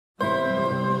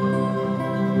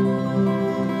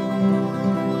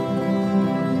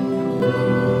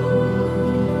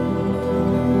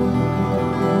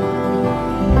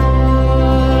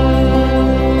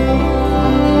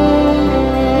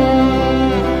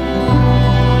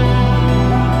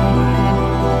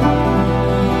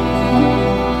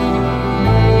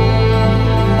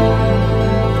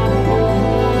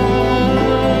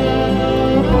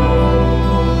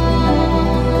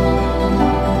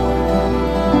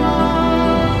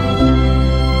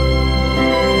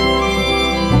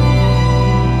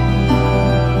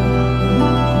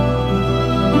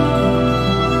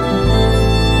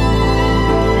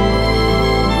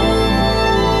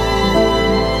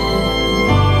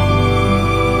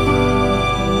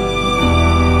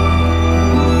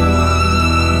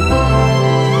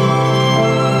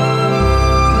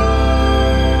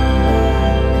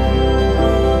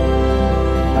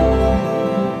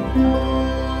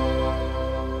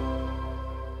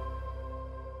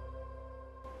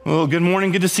Well, good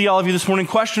morning. Good to see all of you this morning.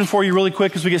 Question for you really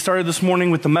quick as we get started this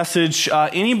morning with the message.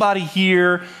 Anybody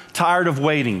here tired of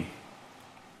waiting?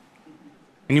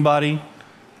 Anybody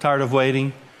tired of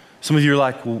waiting? Some of you are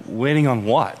like, waiting on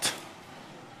what?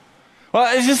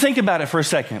 Well, just think about it for a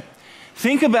second.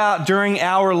 Think about during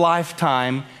our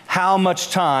lifetime how much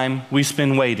time we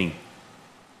spend waiting.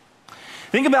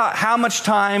 Think about how much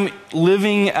time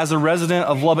living as a resident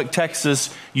of Lubbock, Texas,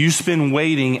 you spend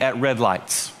waiting at red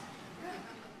lights.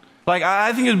 Like,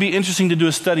 I think it would be interesting to do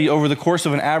a study over the course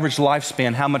of an average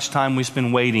lifespan, how much time we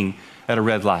spend waiting at a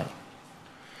red light.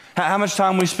 How much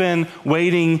time we spend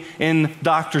waiting in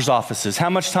doctor's offices. How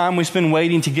much time we spend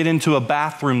waiting to get into a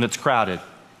bathroom that's crowded.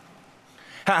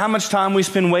 How much time we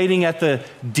spend waiting at the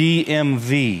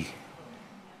DMV.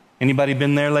 Anybody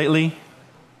been there lately?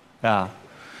 Yeah.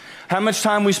 How much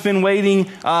time we spend waiting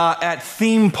at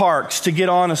theme parks to get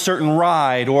on a certain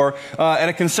ride, or at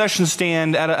a concession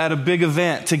stand at a big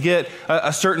event to get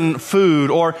a certain food,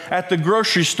 or at the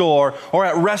grocery store, or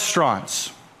at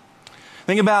restaurants.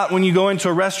 Think about when you go into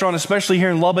a restaurant, especially here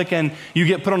in Lubbock, and you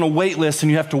get put on a wait list and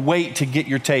you have to wait to get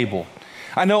your table.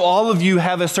 I know all of you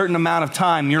have a certain amount of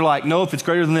time. You're like, no, if it's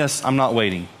greater than this, I'm not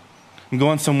waiting. I'm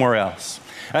going somewhere else.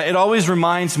 It always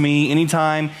reminds me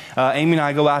anytime Amy and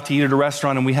I go out to eat at a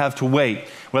restaurant and we have to wait,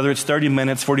 whether it's 30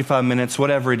 minutes, 45 minutes,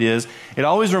 whatever it is, it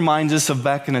always reminds us of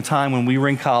back in a time when we were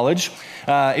in college.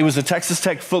 It was a Texas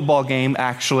Tech football game,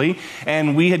 actually,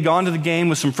 and we had gone to the game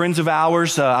with some friends of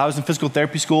ours. I was in physical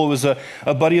therapy school. It was a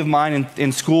buddy of mine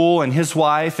in school and his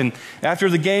wife, and after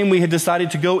the game, we had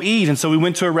decided to go eat, and so we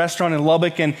went to a restaurant in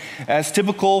Lubbock, and as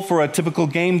typical for a typical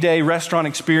game day restaurant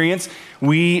experience,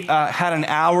 we had an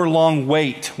hour-long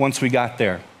wait once we got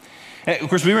there. And of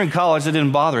course, we were in college. That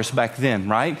didn't bother us back then,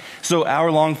 right? So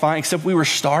hour-long fine, except we were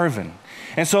starving.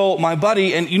 And so my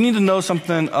buddy, and you need to know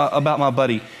something about my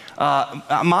buddy.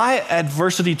 My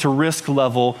adversity to risk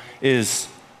level is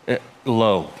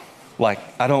low. Like,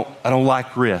 I don't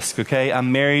like risk, okay?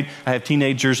 I'm married. I have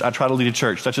teenagers. I try to lead a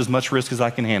church. That's as much risk as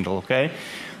I can handle, okay?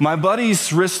 My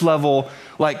buddy's risk level,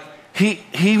 like,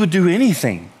 he would do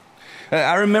anything.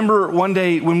 I remember one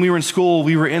day when we were in school,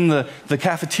 we were in the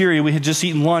cafeteria. We had just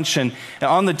eaten lunch, and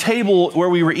on the table where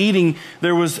we were eating,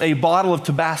 there was a bottle of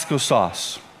Tabasco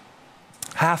sauce,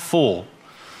 half full.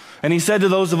 And he said to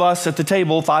those of us at the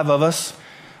table, 5 of us,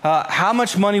 how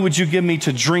much money would you give me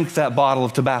to drink that bottle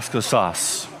of Tabasco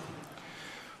sauce?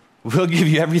 We'll give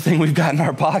you everything we've got in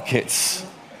our pockets.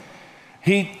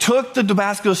 He took the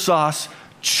Tabasco sauce,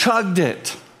 chugged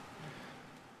it.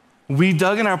 We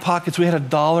dug in our pockets, we had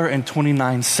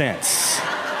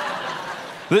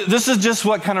 $1.29. This is just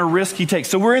what kind of risk he takes.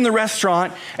 So we're in the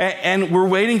restaurant and we're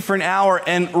waiting for an hour,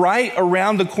 and right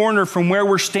around the corner from where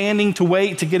we're standing to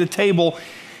wait to get a table,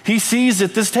 he sees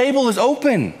that this table is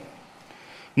open.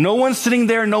 No one's sitting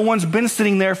there, no one's been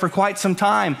sitting there for quite some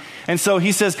time. And so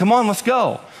he says, come on, let's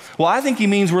go. Well, I think he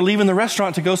means we're leaving the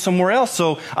restaurant to go somewhere else,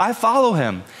 so I follow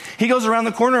him. He goes around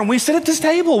the corner and we sit at this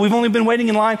table. We've only been waiting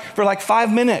in line for like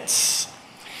 5 minutes.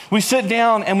 We sit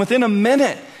down, and within a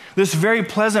minute, this very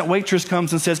pleasant waitress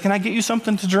comes and says, can I get you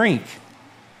something to drink?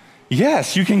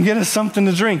 Yes, you can get us something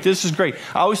to drink. This is great.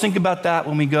 I always think about that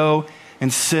when we go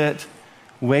and sit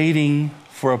waiting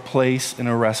for a place in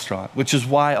a restaurant, which is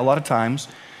why a lot of times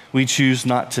we choose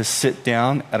not to sit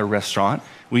down at a restaurant.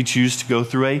 We choose to go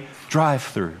through a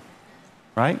drive-through,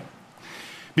 right?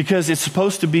 Because it's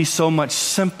supposed to be so much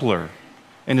simpler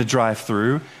in a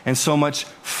drive-through and so much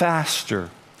faster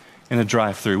in a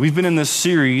drive-through. We've been in this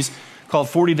series called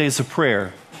 40 Days of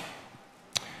Prayer.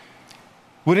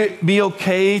 Would it be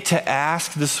okay to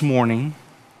ask this morning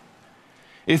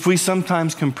if we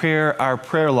sometimes compare our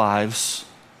prayer lives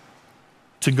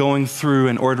to going through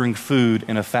and ordering food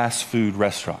in a fast food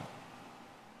restaurant?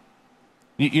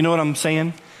 You know what I'm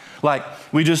saying? Like,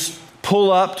 we just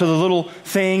pull up to the little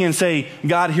thing and say,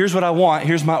 God, here's what I want,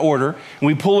 here's my order. And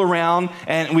we pull around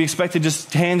and we expect to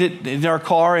just hand it in our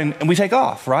car and we take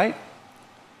off, right?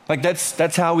 Like,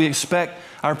 that's how we expect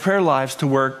our prayer lives to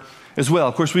work as well.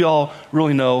 Of course, we all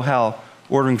really know how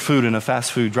ordering food in a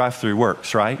fast food drive-thru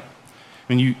works, right?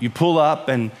 When you pull up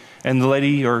and the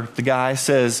lady or the guy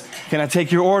says, can I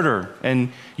take your order?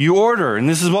 And you order, and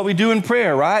this is what we do in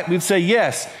prayer, right? We'd say,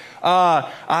 yes,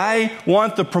 I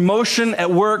want the promotion at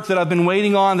work that I've been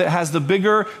waiting on that has the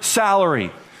bigger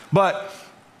salary, but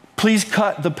please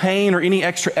cut the pain or any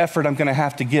extra effort I'm going to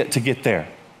have to get there.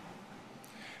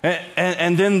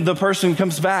 And then the person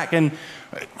comes back and,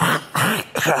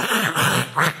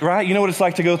 right? You know what it's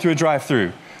like to go through a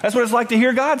drive-thru. That's what it's like to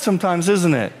hear God sometimes,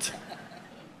 isn't it?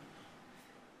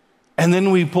 And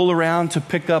then we pull around to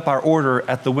pick up our order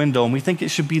at the window, and we think it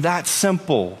should be that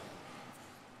simple.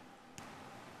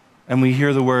 and we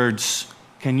hear the words,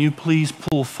 can you please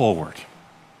pull forward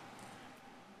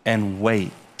and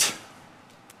wait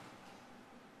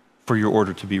for your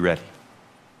order to be ready?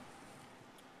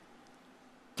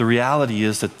 The reality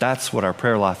is that that's what our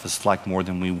prayer life is like more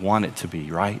than we want it to be,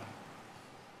 right?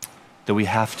 That we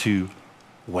have to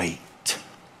wait.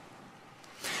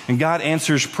 And God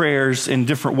answers prayers in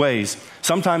different ways.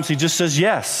 Sometimes he just says,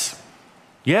 yes,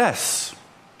 yes,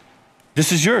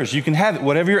 this is yours. You can have it,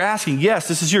 whatever you're asking. Yes,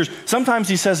 this is yours. Sometimes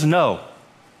he says, no,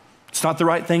 it's not the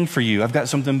right thing for you. I've got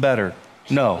something better.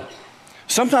 No.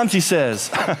 Sometimes he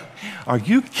says, are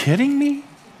you kidding me?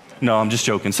 No, I'm just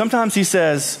joking. Sometimes he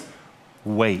says,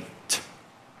 wait.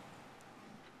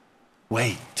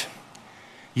 Wait.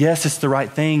 Yes, it's the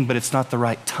right thing, but it's not the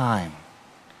right time.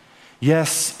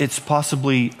 Yes, it's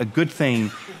possibly a good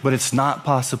thing, but it's not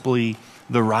possibly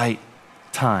the right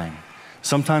time.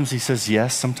 Sometimes he says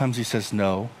yes, sometimes he says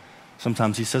no,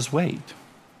 sometimes he says wait.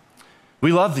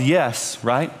 We love the yes,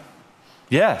 right?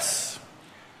 Yes.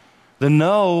 The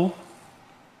no,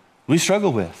 we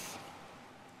struggle with.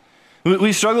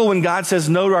 We struggle when God says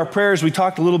no to our prayers. We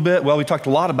talked a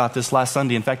lot about this last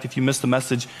Sunday. In fact, if you missed the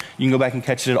message, you can go back and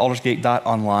catch it at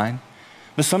aldersgate.online.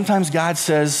 But sometimes God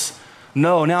says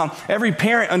no. Now, every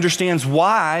parent understands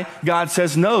why God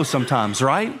says no sometimes,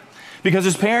 right? Because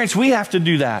as parents, we have to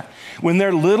do that. When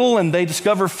they're little and they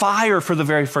discover fire for the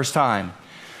very first time.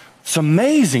 It's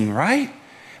amazing, right?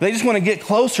 They just want to get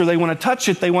closer. They want to touch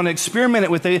it. They want to experiment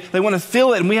it with it. They want to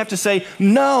feel it. And we have to say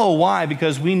no. Why?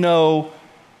 Because we know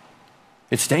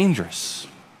it's dangerous.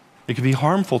 It could be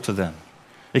harmful to them.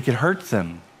 It could hurt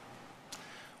them.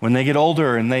 When they get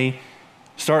older and they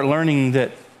start learning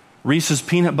that Reese's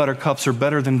peanut butter cups are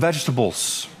better than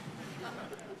vegetables,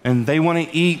 and they want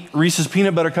to eat Reese's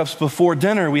peanut butter cups before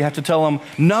dinner, we have to tell them,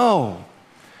 no,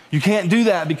 you can't do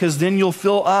that because then you'll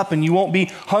fill up and you won't be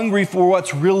hungry for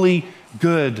what's really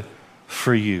good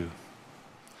for you.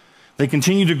 They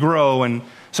continue to grow, and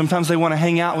sometimes they want to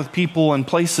hang out with people and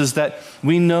places that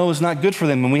we know is not good for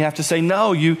them. And we have to say,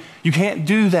 no, you can't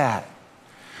do that.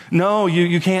 No,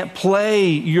 you can't play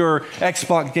your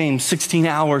Xbox game 16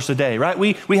 hours a day, right?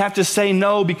 We have to say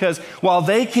no because while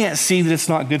they can't see that it's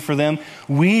not good for them,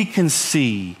 we can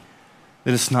see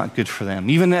that it's not good for them.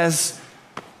 Even as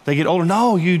they get older,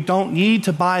 no, you don't need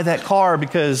to buy that car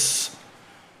because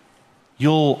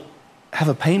you'll have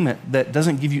a payment that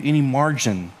doesn't give you any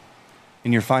margin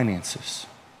in your finances.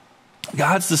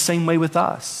 God's the same way with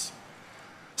us.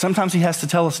 Sometimes he has to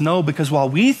tell us no because while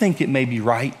we think it may be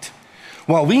right,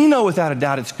 while we know without a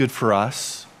doubt it's good for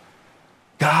us,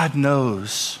 God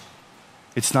knows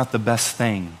it's not the best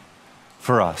thing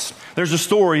for us. There's a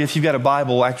story, if you've got a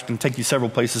Bible, I can take you several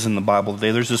places in the Bible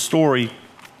today. There's a story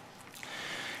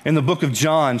in the book of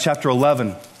John, chapter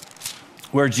 11,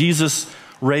 where Jesus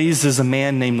raises a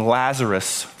man named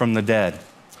Lazarus from the dead.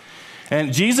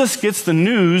 And Jesus gets the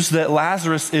news that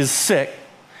Lazarus is sick,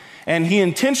 and he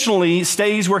intentionally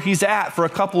stays where he's at for a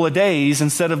couple of days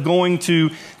instead of going to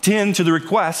tend to the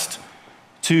request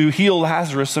to heal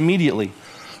Lazarus immediately.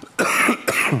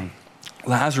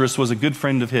 Lazarus was a good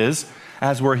friend of his,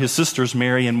 as were his sisters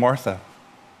Mary and Martha.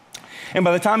 And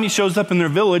by the time he shows up in their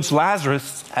village,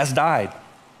 Lazarus has died.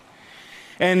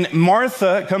 And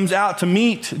Martha comes out to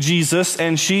meet Jesus,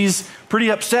 and she's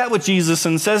pretty upset with Jesus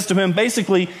and says to him,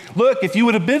 basically, look, if you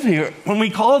would have been here when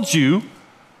we called you,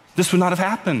 this would not have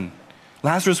happened.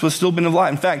 Lazarus would still been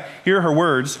alive. In fact, here are her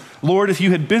words, Lord, if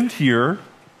you had been here,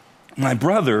 my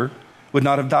brother would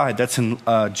not have died. That's in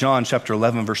John chapter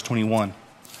 11, verse 21.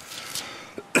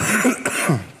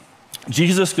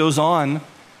 Jesus goes on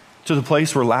to the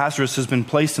place where Lazarus has been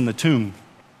placed in the tomb.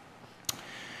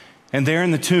 And there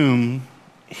in the tomb,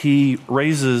 he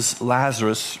raises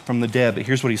Lazarus from the dead. But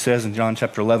here's what he says in John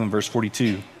chapter 11, verse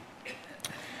 42.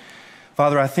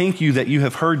 Father, I thank you that you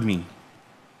have heard me.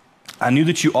 I knew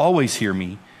that you always hear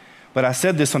me, but I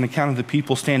said this on account of the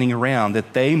people standing around,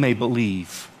 that they may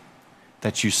believe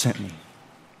that you sent me.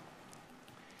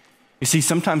 You see,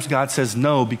 sometimes God says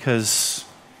no because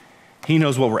he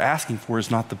knows what we're asking for is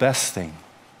not the best thing.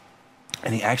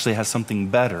 And he actually has something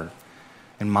better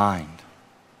in mind.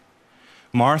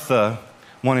 Martha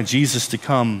wanted Jesus to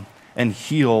come and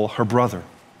heal her brother.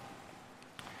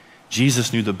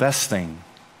 Jesus knew the best thing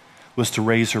was to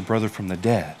raise her brother from the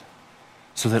dead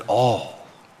so that all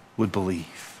would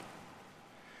believe.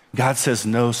 God says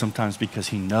no sometimes because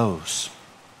he knows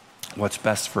what's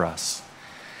best for us.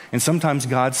 And sometimes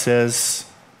God says,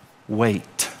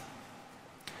 wait.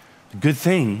 Good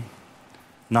thing,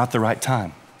 not the right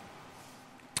time.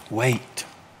 Wait.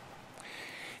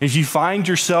 If you find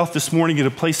yourself this morning at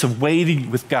a place of waiting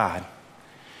with God,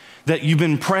 that you've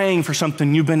been praying for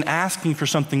something, you've been asking for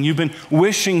something, you've been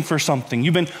wishing for something,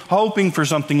 you've been hoping for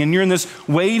something, and you're in this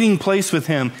waiting place with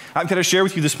him. I've got to share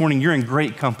with you this morning, you're in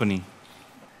great company.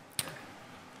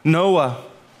 Noah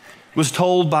was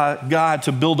told by God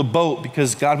to build a boat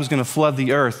because God was going to flood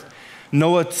the earth.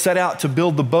 Noah set out to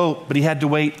build the boat, but he had to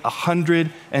wait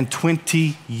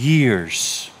 120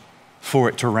 years for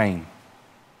it to rain.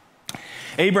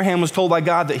 Abraham was told by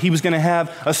God that he was going to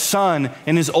have a son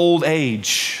in his old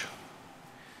age.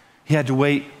 He had to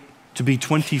wait to be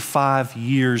 25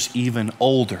 years even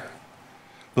older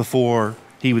before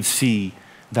he would see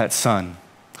that son.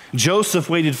 Joseph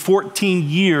waited 14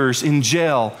 years in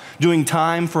jail doing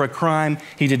time for a crime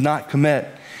he did not commit.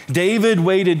 David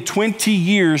waited 20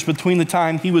 years between the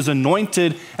time he was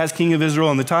anointed as king of Israel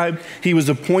and the time he was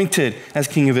appointed as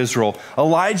king of Israel.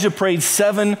 Elijah prayed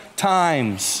 7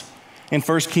 times in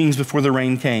 1 Kings before the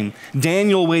rain came.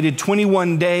 Daniel waited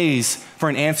 21 days for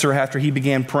an answer after he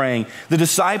began praying. The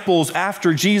disciples,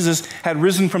 after Jesus had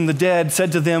risen from the dead,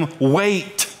 said to them,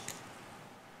 "Wait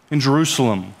in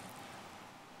Jerusalem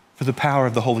for the power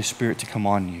of the Holy Spirit to come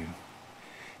on you."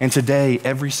 And today,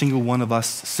 every single one of us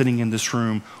sitting in this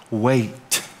room,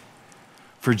 wait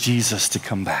for Jesus to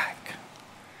come back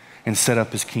and set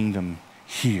up his kingdom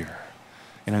here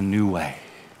in a new way.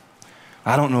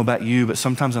 I don't know about you, but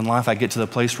sometimes in life I get to the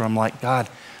place where I'm like, God,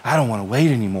 I don't want to wait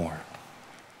anymore.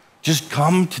 Just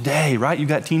come today, right? You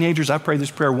got teenagers, I pray this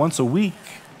prayer once a week.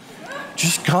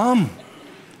 Just come.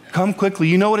 Come quickly.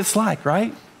 You know what it's like,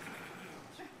 right?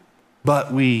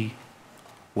 But we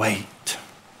wait.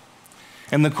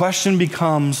 And the question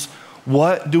becomes,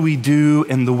 what do we do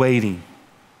in the waiting?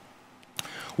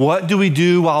 What do we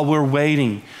do while we're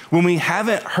waiting? When we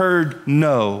haven't heard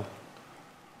no,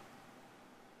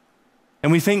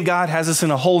 and we think God has us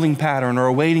in a holding pattern or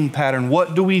a waiting pattern,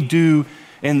 what do we do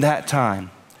in that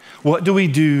time? What do we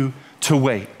do to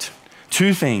wait?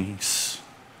 2 things.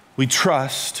 We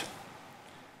trust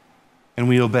and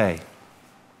we obey.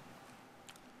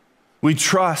 We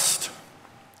trust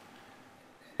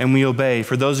and we obey.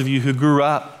 For those of you who grew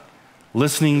up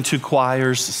listening to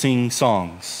choirs sing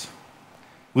songs,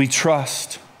 we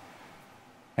trust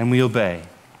and we obey,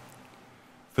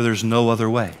 for there's no other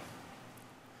way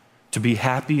to be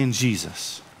happy in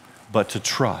Jesus but to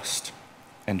trust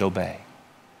and obey.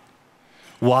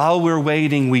 While we're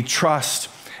waiting, we trust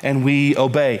and we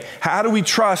obey. How do we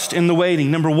trust in the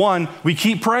waiting? Number 1, we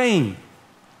keep praying.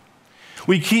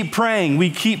 We keep praying,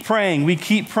 we keep praying, we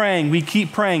keep praying, we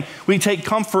keep praying. We take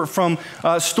comfort from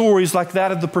stories like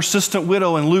that of the persistent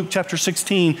widow in Luke chapter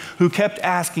 16 who kept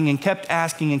asking and kept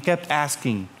asking and kept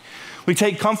asking. We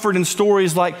take comfort in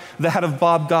stories like that of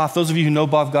Bob Goff. Those of you who know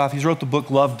Bob Goff, he's wrote the book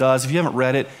Love Does. If you haven't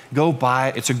read it, go buy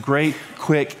it. It's a great,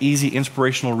 quick, easy,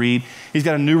 inspirational read. He's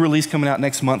got a new release coming out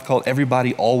next month called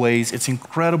Everybody Always. It's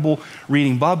incredible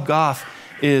reading. Bob Goff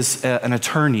is an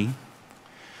attorney.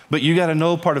 But you got to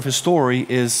know part of his story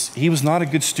is he was not a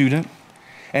good student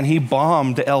and he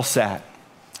bombed the LSAT.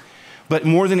 But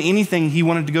more than anything, he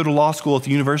wanted to go to law school at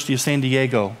the University of San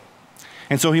Diego.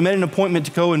 And so he made an appointment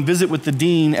to go and visit with the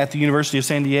dean at the University of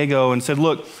San Diego and said,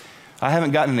 look, I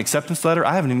haven't gotten an acceptance letter.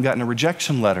 I haven't even gotten a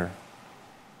rejection letter.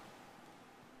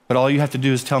 But all you have to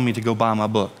do is tell me to go buy my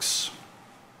books.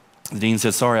 The dean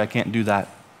said, sorry, I can't do that.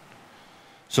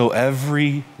 So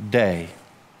every day,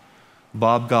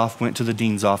 Bob Goff went to the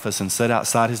dean's office and sat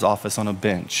outside his office on a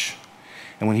bench.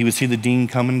 And when he would see the dean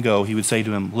come and go, he would say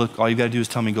to him, look, all you got to do is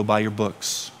tell me to go buy your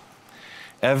books.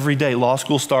 Every day, law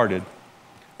school started.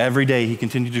 Every day he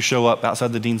continued to show up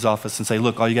outside the dean's office and say,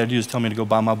 look, all you got to do is tell me to go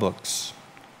buy my books.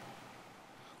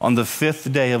 On the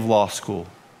 5th day of law school,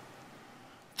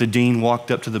 the dean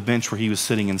walked up to the bench where he was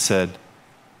sitting and said,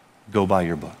 go buy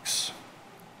your books.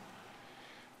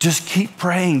 Just keep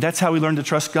praying. That's how we learn to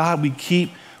trust God. We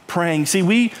keep praying. See,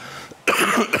 we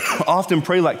often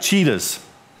pray like cheetahs.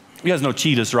 You guys know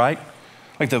cheetahs, right?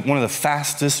 Like one of the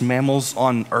fastest mammals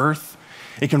on earth.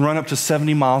 It can run up to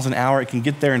 70 miles an hour. It can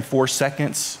get there in 4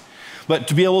 seconds. But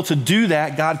to be able to do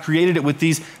that, God created it with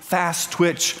these fast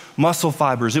twitch muscle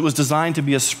fibers. It was designed to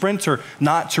be a sprinter,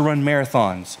 not to run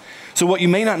marathons. So what you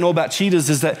may not know about cheetahs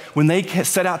is that when they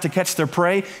set out to catch their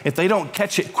prey, if they don't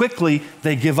catch it quickly,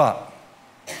 they give up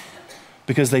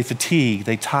because they fatigue,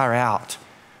 they tire out.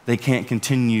 They can't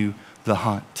continue the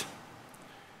hunt.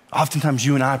 Oftentimes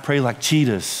you and I pray like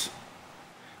cheetahs.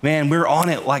 Man, we're on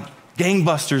it like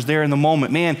gangbusters there in the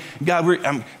moment. Man, God,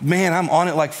 I'm on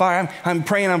it like fire. I'm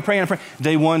praying.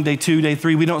 Day 1, day 2, day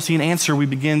 3, we don't see an answer. We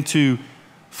begin to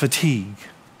fatigue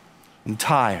and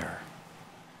tire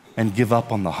and give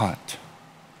up on the hunt.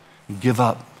 Give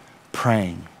up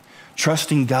praying.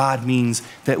 Trusting God means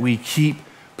that we keep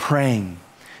praying.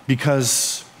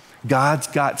 because God's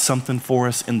got something for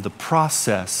us in the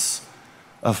process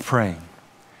of praying.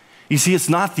 You see, it's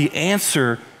not the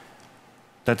answer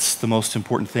that's the most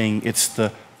important thing. It's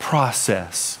the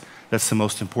process that's the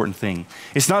most important thing.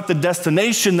 It's not the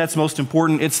destination that's most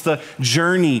important. It's the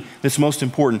journey that's most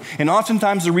important. And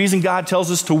oftentimes the reason God tells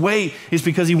us to wait is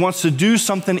because he wants to do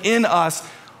something in us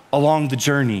along the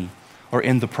journey or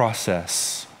in the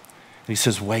process. And he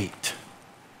says, wait,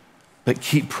 but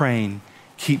keep praying,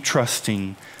 keep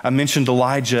trusting. I mentioned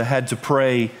Elijah had to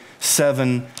pray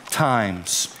 7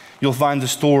 times. You'll find the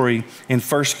story in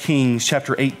 1 Kings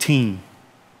chapter 18.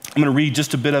 I'm going to read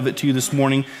just a bit of it to you this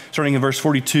morning, starting in verse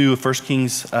 42 of 1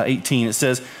 Kings 18. It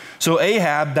says, "So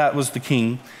Ahab," that was the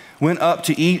king, "went up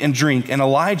to eat and drink, and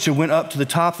Elijah went up to the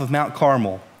top of Mount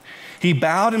Carmel. He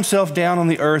bowed himself down on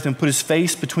the earth and put his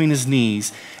face between his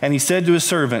knees, and he said to his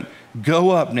servant,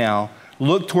 'Go up now,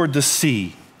 look toward the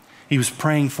sea.' He was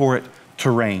praying for it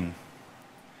to rain.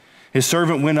 His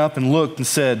servant went up and looked and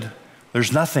said,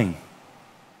 'There's nothing.'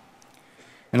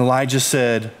 And Elijah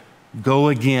said, 'Go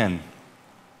again.'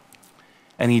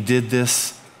 And he did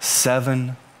this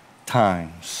 7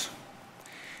 times.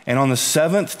 And on the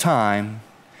 7th time,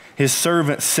 his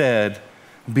servant said,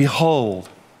 'Behold,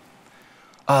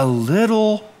 a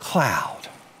little cloud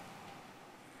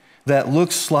that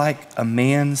looks like a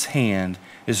man's hand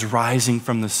is rising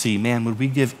from the sea.'" Man, would we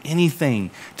give anything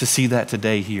to see that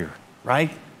today here, right?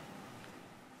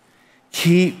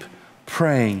 Keep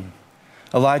praying.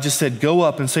 Elijah said, "Go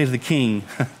up and say to the king,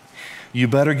 'You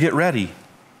better get ready,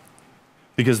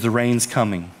 because the rain's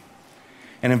coming.'"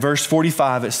 And in verse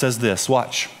 45, it says this,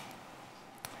 watch.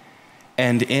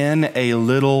 "And in a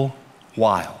little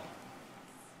while,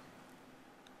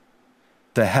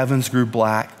 the heavens grew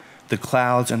black, the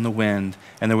clouds and the wind,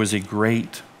 and there was a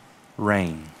great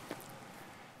rain."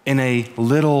 In a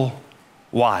little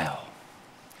while.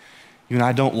 You and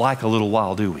I don't like a little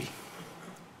while, do we?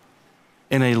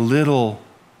 In a little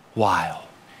while.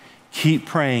 Keep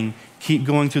praying, keep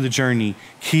going through the journey,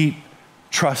 keep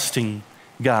trusting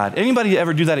God. Anybody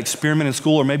ever do that experiment in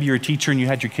school, or maybe you're a teacher and you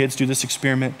had your kids do this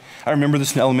experiment? I remember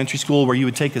this in elementary school where you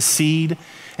would take a seed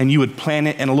and you would plant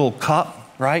it in a little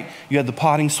cup, right? You had the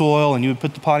potting soil and you would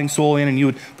put the potting soil in and you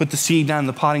would put the seed down in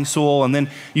the potting soil, and then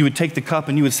you would take the cup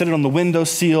and you would set it on the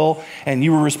windowsill and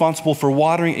you were responsible for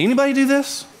watering. Anybody do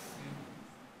this?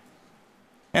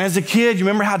 And as a kid, you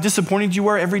remember how disappointed you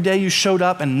were every day you showed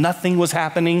up and nothing was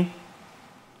happening?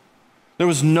 There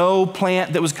was no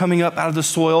plant that was coming up out of the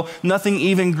soil, nothing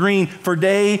even green for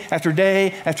day after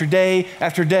day after day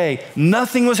after day.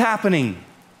 Nothing was happening.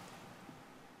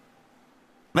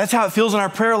 That's how it feels in our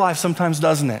prayer life sometimes,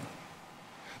 doesn't it?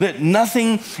 That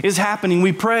nothing is happening.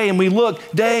 We pray and we look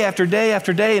day after day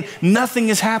after day and nothing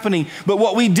is happening. But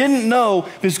what we didn't know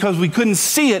is because we couldn't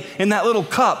see it in that little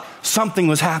cup, something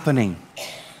was happening.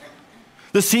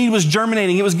 The seed was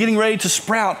germinating. It was getting ready to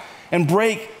sprout and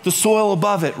break the soil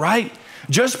above it, right?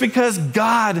 Just because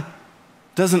God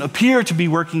doesn't appear to be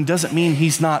working doesn't mean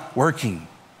he's not working.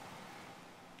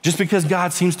 Just because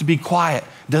God seems to be quiet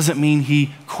doesn't mean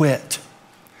he quit.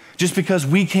 Just because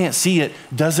we can't see it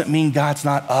doesn't mean God's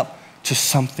not up to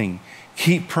something.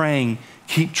 Keep praying,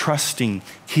 keep trusting,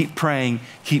 keep praying,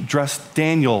 keep trusting.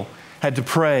 Daniel had to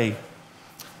pray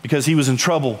because he was in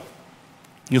trouble.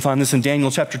 You'll find this in Daniel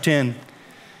chapter 10.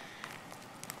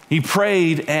 He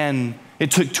prayed and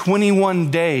it took 21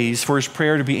 days for his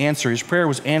prayer to be answered. His prayer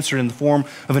was answered in the form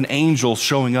of an angel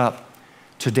showing up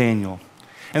to Daniel.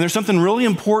 And there's something really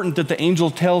important that the angel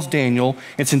tells Daniel.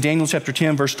 It's in Daniel chapter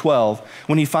 10, verse 12.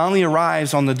 When he finally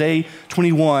arrives on the day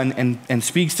 21 and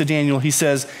speaks to Daniel, he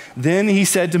says, "Then he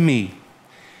said to me,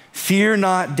 'Fear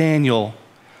not, Daniel,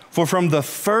 for from the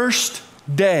first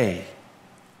day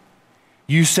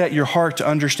you set your heart to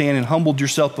understand and humbled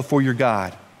yourself before your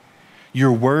God.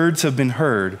 Your words have been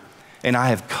heard, and I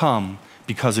have come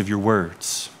because of your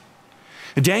words.'"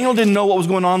 Daniel didn't know what was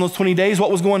going on those 20 days.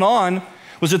 What was going on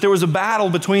was that there was a battle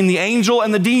between the angel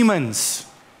and the demons.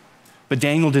 But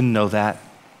Daniel didn't know that.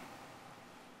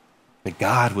 But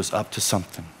God was up to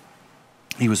something.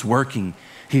 He was working,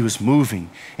 he was moving.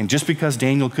 And just because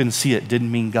Daniel couldn't see it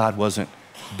didn't mean God wasn't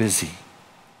busy.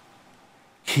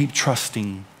 Keep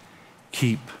trusting,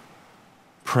 keep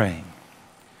praying,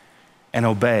 and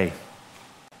obey.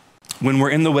 When we're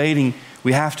in the waiting,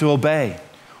 we have to obey.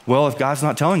 Well, if God's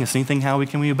not telling us anything, how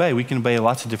can we obey? We can obey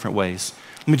lots of different ways.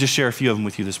 Let me just share a few of them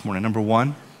with you this morning. Number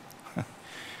one,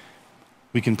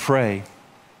 we can pray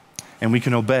and we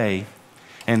can obey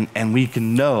and we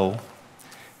can know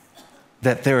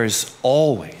that there is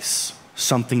always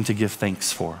something to give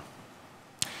thanks for.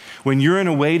 When you're in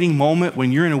a waiting moment,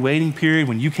 when you're in a waiting period,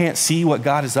 when you can't see what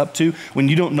God is up to, when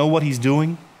you don't know what he's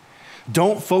doing,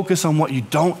 don't focus on what you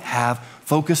don't have,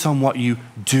 focus on what you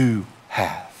do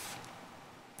have.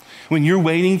 When you're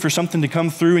waiting for something to come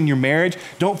through in your marriage,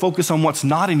 don't focus on what's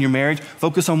not in your marriage,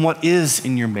 focus on what is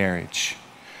in your marriage.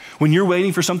 When you're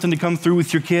waiting for something to come through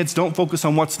with your kids, don't focus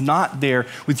on what's not there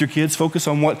with your kids, focus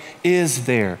on what is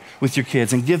there with your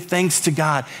kids, and give thanks to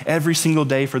God every single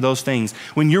day for those things.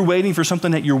 When you're waiting for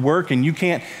something at your work and you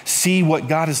can't see what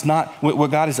God is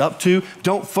up to,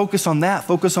 don't focus on that,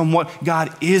 focus on what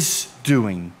God is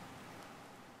doing.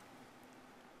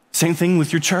 Same thing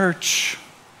with your church.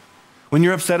 When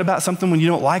you're upset about something, when you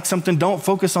don't like something, don't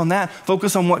focus on that.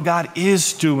 Focus on what God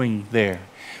is doing there.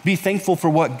 Be thankful for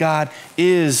what God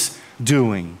is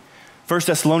doing. 1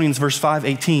 Thessalonians verse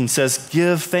 5:18 says,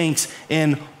 give thanks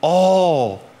in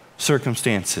all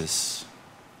circumstances.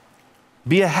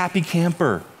 Be a happy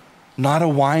camper, not a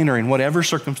whiner in whatever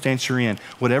circumstance you're in,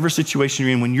 whatever situation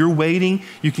you're in. When you're waiting,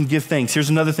 you can give thanks. Here's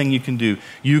another thing you can do.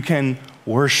 You can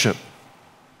worship.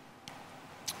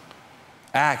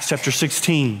 Acts chapter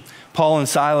 16. Paul and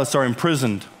Silas are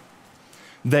imprisoned.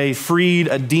 They freed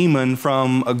a demon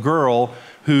from a girl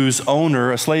whose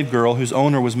owner, a slave girl, whose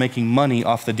owner was making money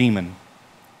off the demon.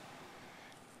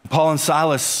 Paul and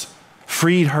Silas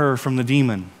freed her from the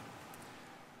demon.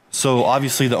 So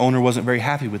obviously the owner wasn't very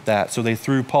happy with that, so they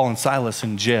threw Paul and Silas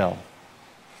in jail.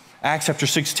 Acts chapter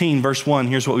 16, verse 1,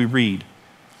 here's what we read.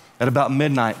 At about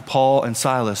midnight, Paul and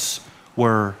Silas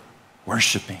were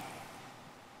worshiping.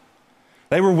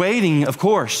 They were waiting, of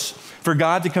course, for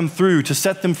God to come through, to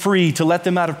set them free, to let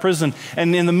them out of prison.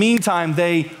 And in the meantime,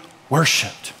 they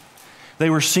worshiped. They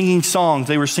were singing songs.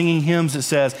 They were singing hymns, it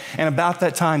says. And about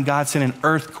that time, God sent an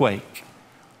earthquake.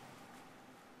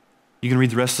 You can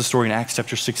read the rest of the story in Acts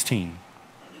chapter 16.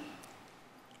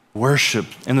 Worship.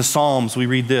 In the Psalms, we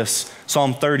read this.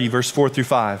 Psalm 30, verse 4 through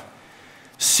 5.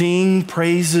 Sing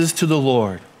praises to the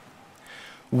Lord.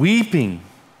 Weeping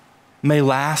may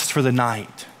last for the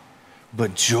night,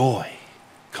 but joy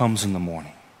comes in the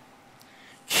morning.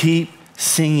 Keep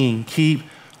singing, keep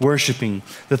worshiping.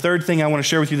 The third thing I want to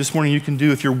share with you this morning you can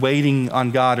do if you're waiting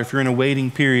on God, or if you're in a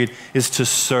waiting period, is to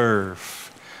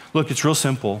serve. Look, it's real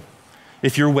simple.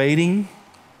 If you're waiting,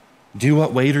 do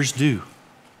what waiters do.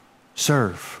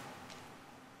 Serve.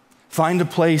 Find a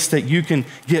place that you can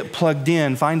get plugged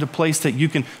in. Find a place that you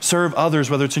can serve others,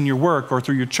 whether it's in your work or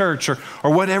through your church or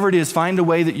whatever it is. Find a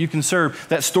way that you can serve.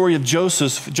 That story of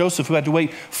Joseph who had to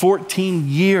wait 14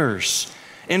 years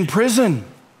in prison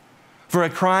for a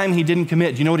crime he didn't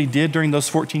commit. Do you know what he did during those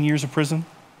 14 years of prison?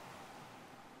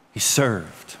 He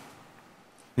served.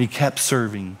 And he kept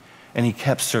serving, and he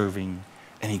kept serving,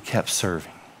 and he kept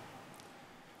serving.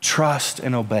 Trust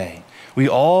and obey. We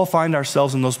all find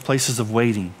ourselves in those places of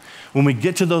waiting. When we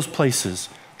get to those places,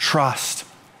 trust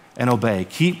and obey.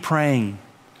 Keep praying.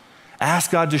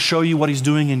 Ask God to show you what he's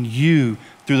doing in you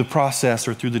through the process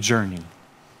or through the journey.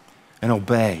 And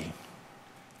obey.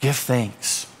 Give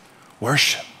thanks.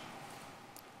 Worship.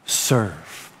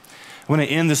 Serve. I want to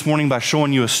end this morning by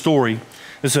showing you a story.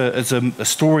 It's a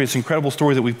story, it's an incredible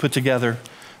story that we've put together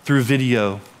through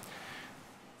video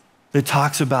that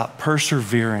talks about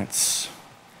perseverance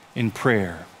in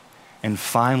prayer and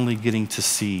finally getting to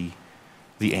see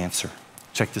the answer.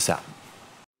 Check this out.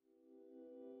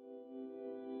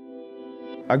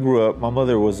 I grew up, my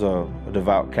mother was a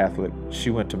devout Catholic. She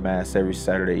went to Mass every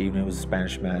Saturday evening. It was a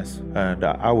Spanish Mass. And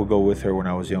I would go with her when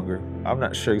I was younger. I'm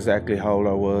not sure exactly how old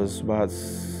I was, about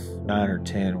 9 or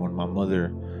 10 when my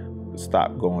mother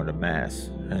stopped going to Mass.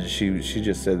 And she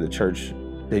just said the church,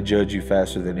 they judge you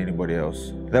faster than anybody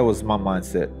else. That was my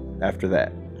mindset after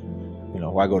that. You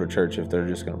know, why go to church if they're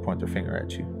just gonna point their finger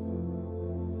at you?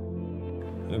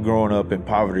 Growing up in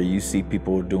poverty, you see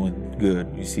people doing good.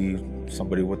 You see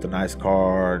somebody with a nice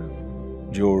car,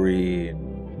 jewelry,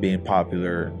 and being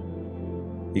popular.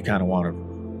 You kind of want to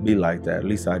be like that. At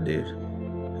least I did.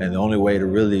 And the only way to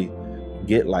really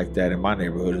get like that in my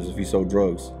neighborhood is if you sold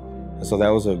drugs. And so that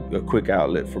was a quick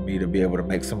outlet for me to be able to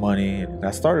make some money. And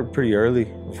I started pretty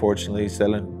early, unfortunately,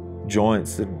 selling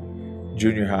joints in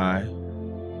junior high.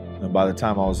 And by the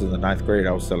time I was in the 9th grade,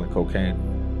 I was selling cocaine.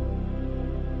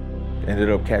 Ended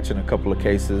up catching a couple of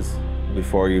cases.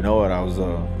 Before you know it, I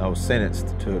was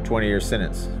sentenced to a 20-year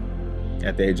sentence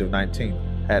at the age of 19.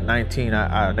 At 19,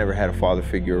 I never had a father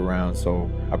figure around, so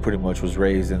I pretty much was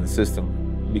raised in the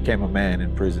system, became a man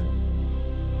in prison.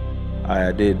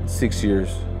 I did 6 years.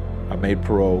 I made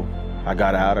parole. I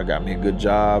got out, I got me a good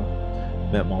job,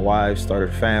 met my wife, started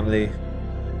a family.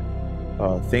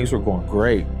 Things were going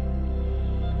great.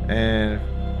 And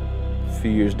a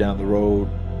few years down the road,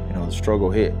 you know, the struggle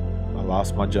hit. I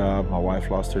lost my job. My wife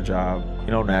lost her job.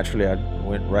 You know, naturally, I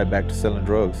went right back to selling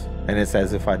drugs. And it's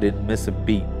as if I didn't miss a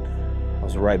beat. I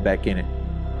was right back in it.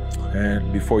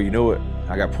 And before you knew it,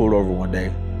 I got pulled over one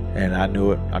day. And I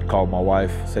knew it. I called my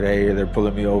wife, said, hey, they're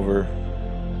pulling me over.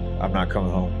 I'm not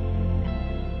coming home.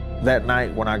 That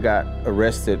night when I got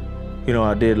arrested, you know,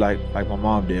 I did like my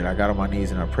mom did. I got on my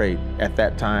knees and I prayed. At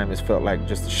that time, it felt like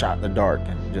just a shot in the dark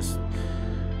and just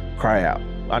cry out.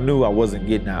 I knew I wasn't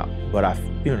getting out, but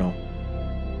you know,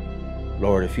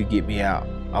 Lord, if you get me out,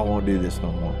 I won't do this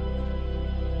no more.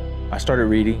 I started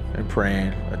reading and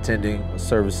praying, attending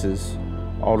services.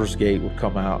 Aldersgate would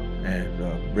come out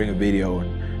and bring a video,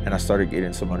 and I started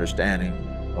getting some understanding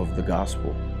of the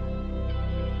gospel.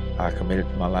 I committed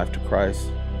my life to Christ.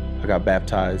 I got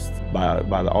baptized by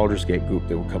the Aldersgate group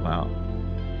that would come out.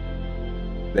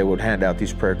 They would hand out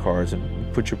these prayer cards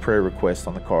and put your prayer request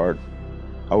on the card.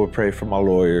 I would pray for my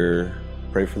lawyer,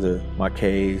 pray for my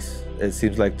case. It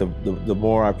seems like the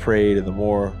more I prayed and the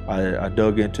more I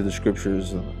dug into the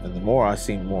scriptures and the more I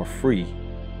seemed more free.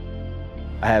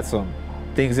 I had some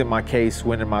things in my case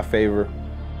went in my favor,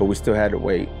 but we still had to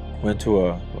wait. Went to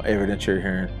a evidentiary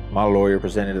hearing. My lawyer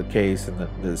presented the case and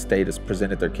the state has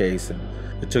presented their case, and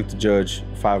it took the judge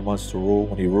 5 months to rule.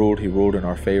 When he ruled in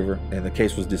our favor, and the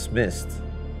case was dismissed.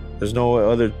 There's no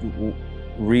other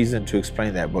reason to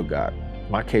explain that but God.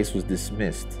 My case was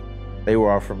dismissed. They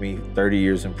were offering me 30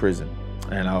 years in prison,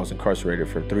 and I was incarcerated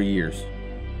for 3 years.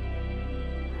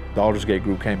 The Aldersgate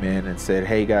group came in and said,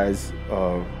 hey guys,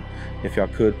 if y'all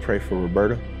could pray for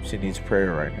Roberta. She needs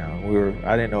prayer right now.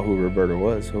 I didn't know who Roberta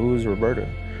was. Who is Roberta?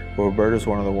 Well, Roberta's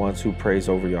one of the ones who prays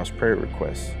over y'all's prayer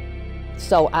requests.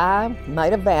 So I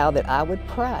made a vow that I would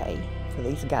pray for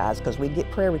these guys, because we'd get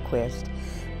prayer requests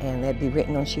and they'd be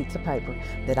written on sheets of paper,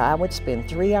 that I would spend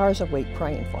 3 hours a week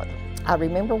praying for them. I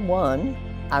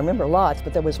remember lots,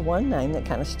 but there was one name that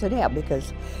kind of stood out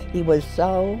because he was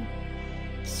so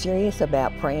serious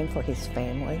about praying for his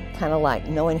family, kind of like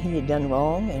knowing he had done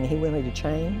wrong and he wanted to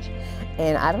change.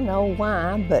 And I don't know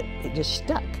why, but it just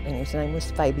stuck, and his name was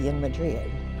Fabian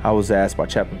Madrid. I was asked by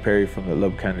Chaplain Perry from the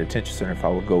Lubbock County Detention Center if I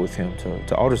would go with him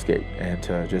to Aldersgate and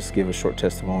to just give a short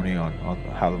testimony on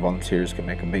how the volunteers can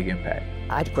make a big impact.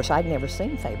 Of course, I'd never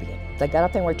seen Fabian. They got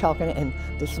up there and we were talking, and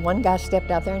this one guy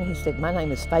stepped out there and he said, my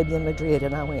name is Fabian Madrid,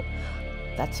 and I went,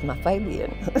 that's my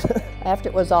Fabian. After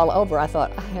it was all over, I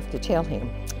thought, I have to tell him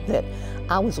that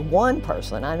I was one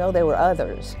person. I know there were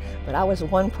others, but I was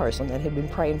one person that had been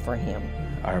praying for him.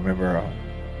 I remember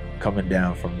coming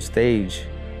down from the stage,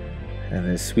 and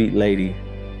this sweet lady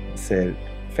said,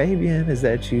 Fabian, is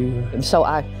that you? And so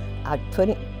I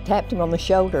tapped him on the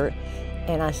shoulder,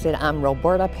 and I said, I'm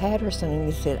Roberta Patterson.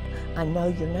 And he said, I know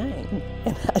your name.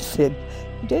 And I said,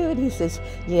 dude, he says,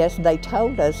 yes, they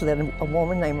told us that a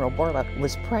woman named Roberta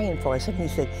was praying for us. And he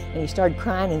said, and he started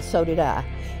crying, and so did I.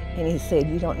 And he said,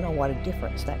 you don't know what a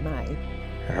difference that made.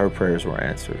 And her prayers were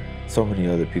answered. So many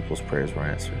other people's prayers were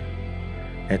answered.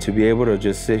 And to be able to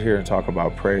just sit here and talk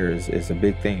about prayers is a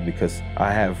big thing, because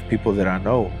I have people that I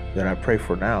know that I pray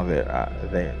for now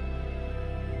that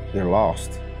they're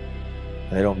lost.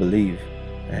 They don't believe.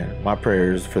 And my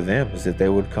prayers for them is that they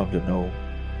would come to know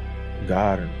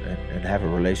God and have a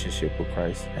relationship with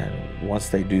Christ. And once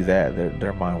they do that,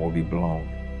 their mind will be blown.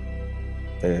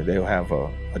 They'll have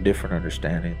a different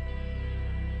understanding.